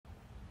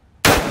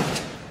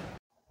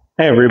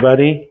Hey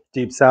everybody,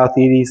 Deep South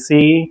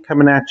EDC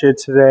coming at you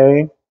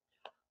today.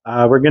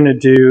 We're going to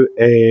do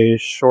a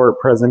short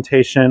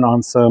presentation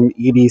on some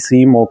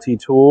EDC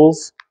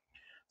multi-tools.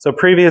 So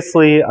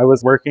previously I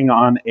was working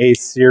on a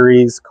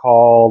series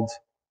called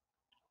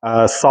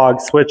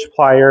SOG Switch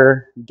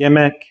Plier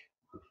Gimmick.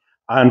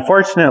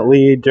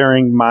 Unfortunately,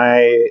 during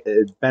my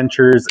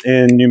adventures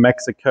in New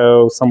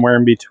Mexico, somewhere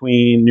in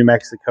between New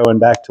Mexico and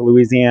back to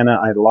Louisiana,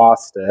 I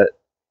lost it.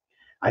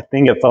 I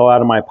think it fell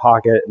out of my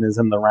pocket and is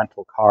in the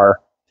rental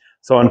car.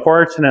 So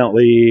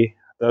unfortunately,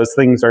 those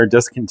things are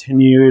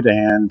discontinued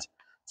and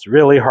it's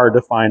really hard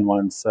to find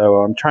one. So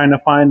I'm trying to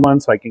find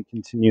one so I can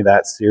continue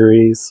that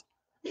series.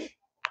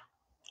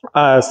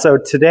 So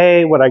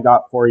today what I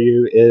got for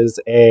you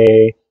is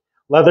a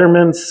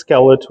Leatheman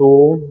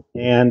Skeletool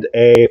and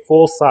a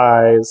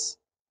full-size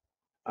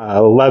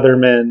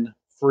Leatheman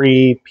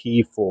free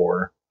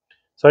P4.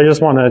 So I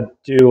just want to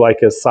do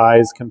like a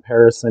size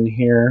comparison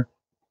here.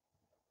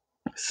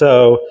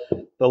 So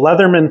the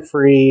Leatheman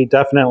Free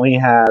definitely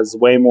has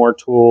way more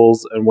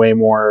tools and way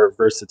more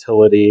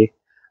versatility.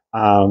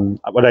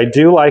 What I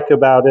do like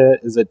about it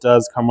is it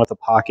does come with a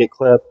pocket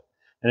clip,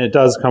 and it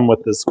does come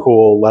with this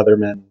cool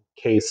Leatherman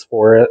case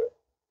for it.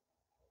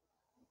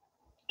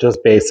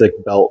 Just basic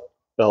belt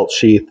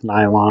sheath,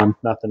 nylon,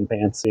 nothing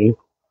fancy.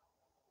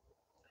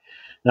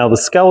 Now the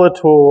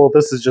Skeletool,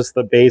 this is just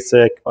the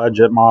basic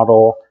budget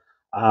model.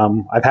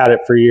 I've had it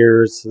for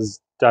years, has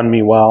done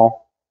me well.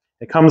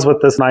 It comes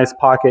with this nice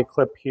pocket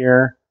clip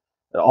here.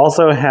 It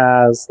also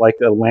has like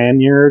a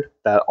lanyard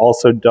that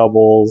also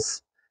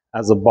doubles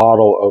as a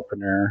bottle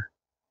opener.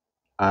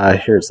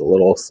 Here's a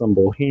little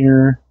symbol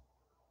here.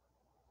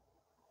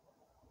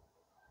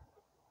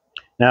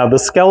 Now the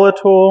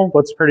Skeletool,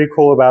 what's pretty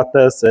cool about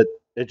this, it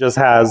just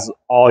has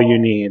all you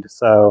need.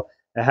 So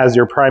it has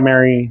your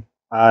primary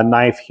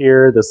knife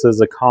here. This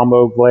is a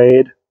combo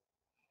blade.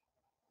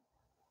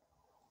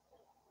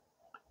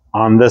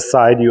 On this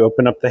side, you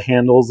open up the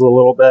handles a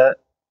little bit,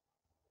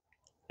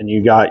 and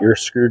you got your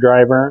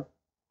screwdriver.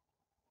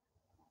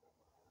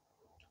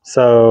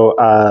 So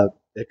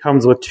it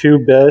comes with 2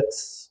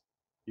 bits,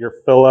 your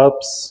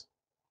Phillips.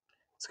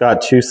 It's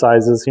got 2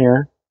 sizes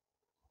here.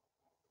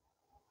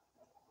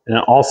 And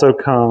it also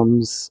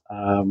comes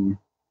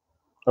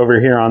over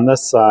here on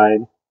this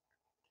side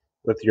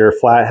with your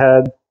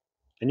flathead.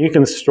 And you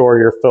can store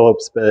your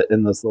Phillips bit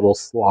in this little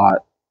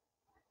slot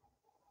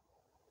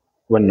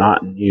when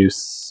not in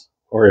use,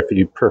 or if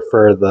you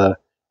prefer the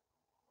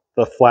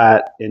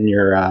flat in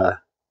your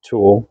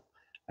tool.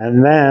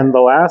 And then the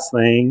last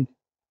thing,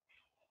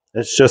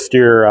 it's just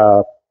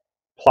your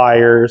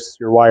pliers,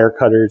 your wire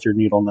cutters, your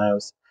needle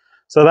nose.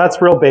 So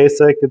that's real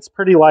basic. It's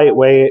pretty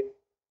lightweight.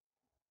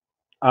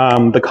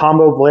 The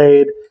combo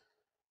blade,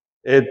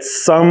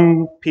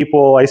 some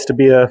people, I used to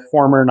be a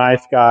former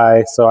knife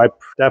guy, so I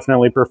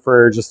definitely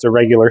prefer just a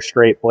regular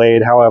straight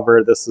blade.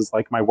 However, this is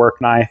like my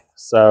work knife,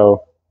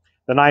 so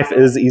the knife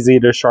is easy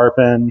to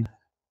sharpen,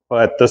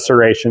 but the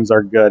serrations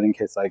are good in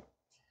case I,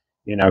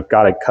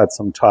 got to cut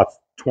some tough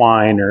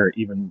twine or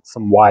even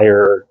some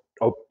wire,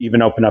 or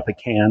even open up a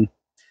can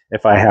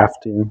if I have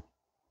to.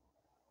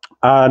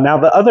 Now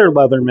the other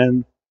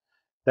Leatherman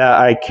that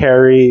I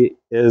carry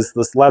is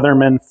this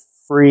Leatherman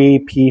Free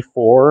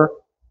P4.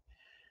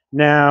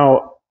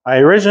 Now, I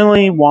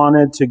originally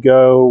wanted to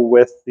go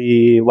with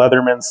the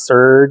Leatherman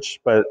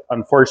Surge, but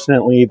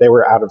unfortunately they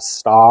were out of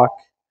stock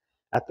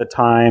at the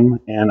time,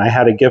 and I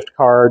had a gift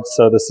card,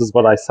 so this is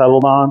what I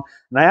settled on.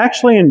 And I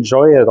actually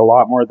enjoy it a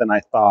lot more than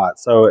I thought.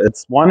 So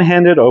it's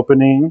one-handed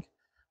opening,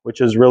 which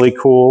is really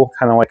cool,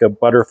 kind of like a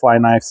butterfly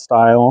knife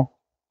style.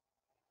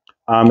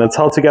 It's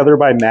held together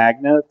by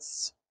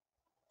magnets.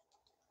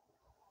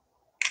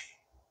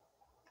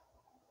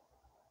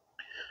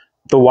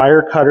 The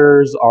wire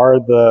cutters are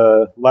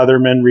the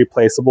Leatherman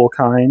replaceable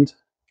kind.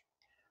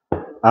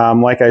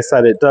 Like I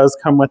said, it does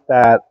come with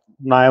that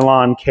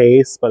nylon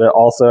case, but it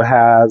also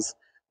has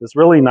this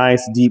really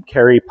nice deep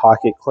carry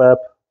pocket clip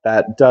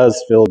that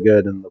does feel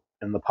good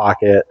in the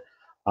pocket.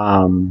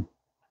 So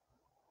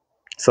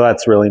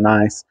that's really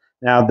nice.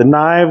 Now the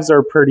knives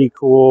are pretty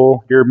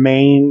cool. Your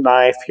main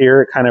knife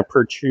here, it kind of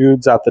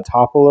protrudes out the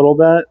top a little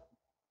bit.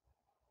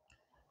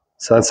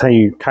 So that's how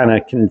you kind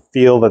of can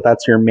feel that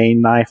that's your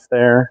main knife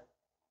there.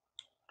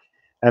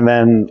 And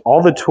then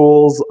all the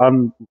tools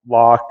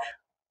unlock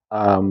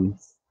on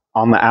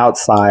the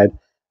outside.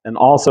 And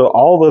also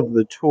all of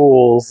the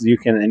tools you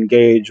can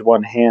engage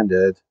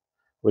one-handed,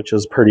 which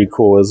is pretty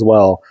cool as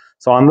well.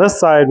 So on this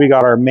side, we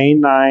got our main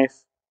knife.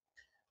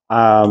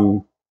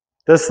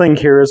 This thing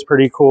here is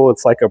pretty cool.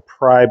 It's like a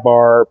pry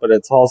bar, but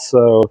it's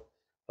also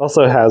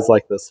has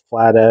like this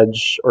flat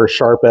edge or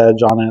sharp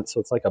edge on it. So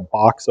it's like a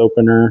box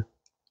opener.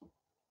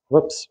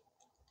 Whoops.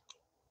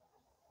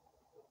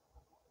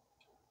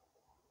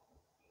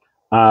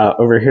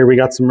 Over here, we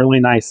got some really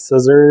nice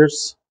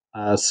scissors,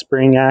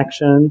 spring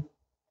action.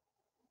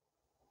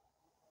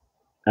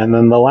 And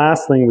then the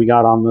last thing we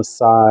got on this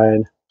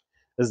side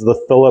is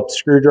the Phillips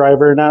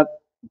screwdriver. Now,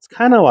 it's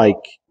kind of like,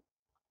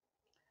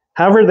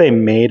 however they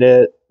made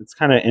it, It's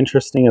kind of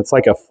interesting. It's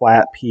like a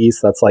flat piece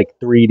that's like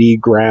 3D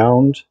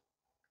ground.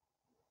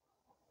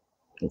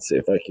 Let's see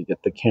if I could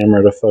get the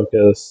camera to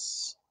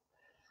focus.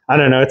 I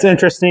don't know. It's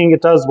interesting.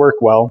 It does work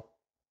well.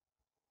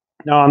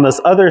 Now on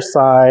this other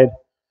side,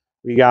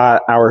 we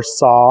got our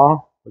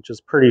saw, which is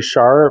pretty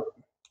sharp.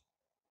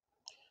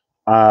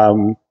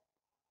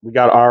 We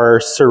got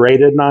our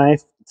serrated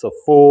knife. It's a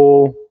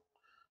full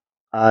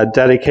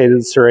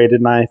dedicated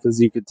serrated knife. As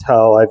you could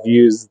tell, I've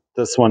used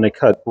this one to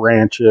cut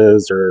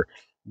branches or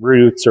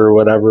roots or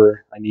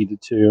whatever I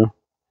needed to.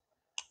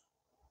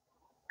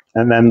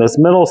 And then this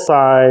middle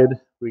side,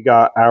 we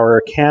got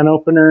our can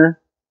opener.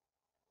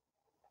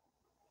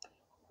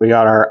 We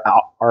got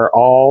our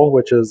awl,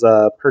 which is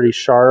pretty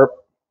sharp.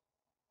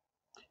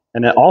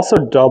 And it also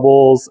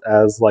doubles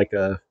as like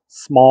a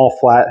small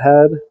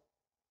flathead.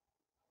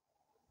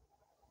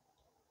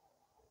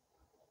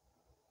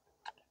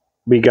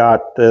 We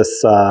got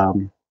this,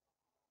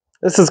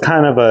 this is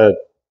kind of a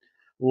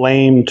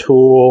lame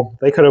tool.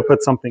 They could have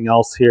put something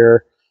else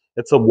here.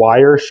 It's a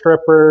wire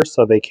stripper,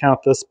 so they count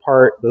this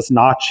part, this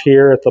notch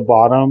here at the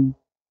bottom,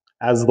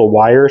 as the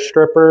wire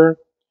stripper.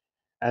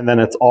 And then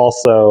it's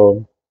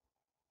also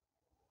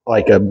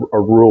like a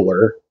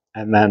ruler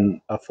and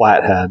then a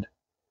flathead.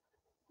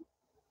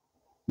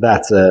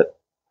 That's it.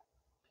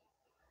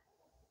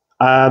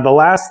 The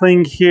last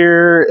thing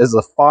here is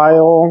a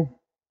file.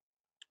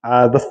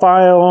 The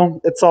file,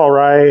 it's all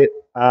right.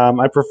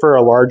 I prefer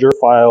a larger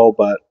file,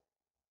 but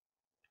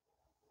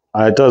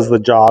it does the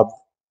job.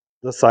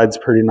 This side's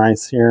pretty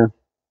nice here.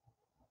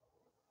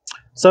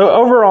 So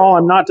overall,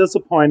 I'm not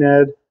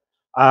disappointed.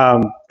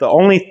 The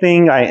only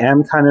thing I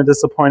am kind of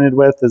disappointed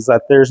with is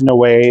that there's no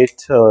way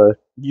to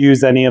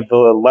use any of the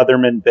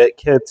Leatheman bit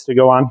kits to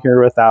go on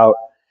here without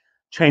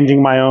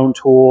changing my own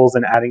tools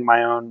and adding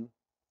my own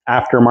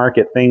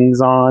aftermarket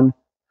things on.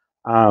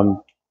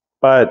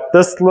 But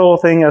this little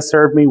thing has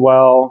served me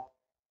well.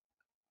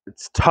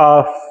 It's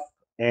tough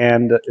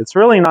and it's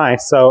really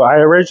nice. So I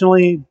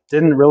originally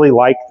didn't really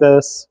like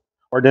this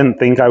or didn't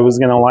think I was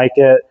going to like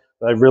it.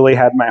 But I really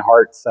had my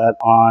heart set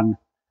on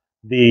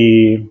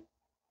the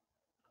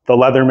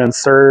Leatherman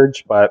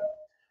Surge, but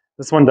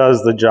this one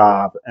does the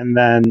job. And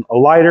then a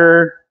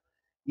lighter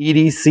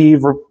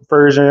EDC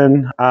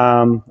version,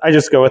 I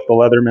just go with the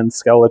Leatherman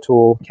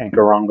Skeletool. Can't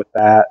go wrong with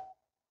that.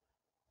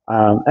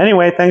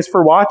 Anyway, thanks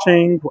for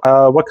watching.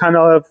 What kind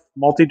of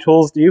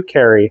multi-tools do you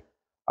carry?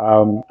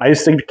 I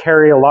used to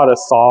carry a lot of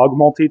SOG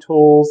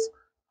multi-tools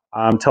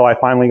until I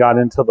finally got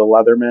into the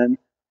Leatherman.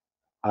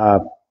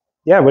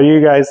 Yeah, what do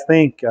you guys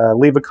think?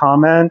 Leave a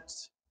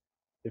comment.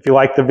 If you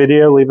liked the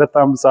video, leave a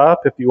thumbs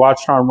up. If you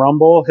watched on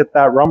Rumble, hit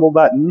that Rumble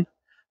button.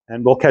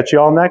 And we'll catch you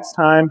all next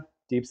time.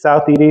 Deep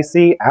South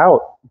EDC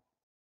out.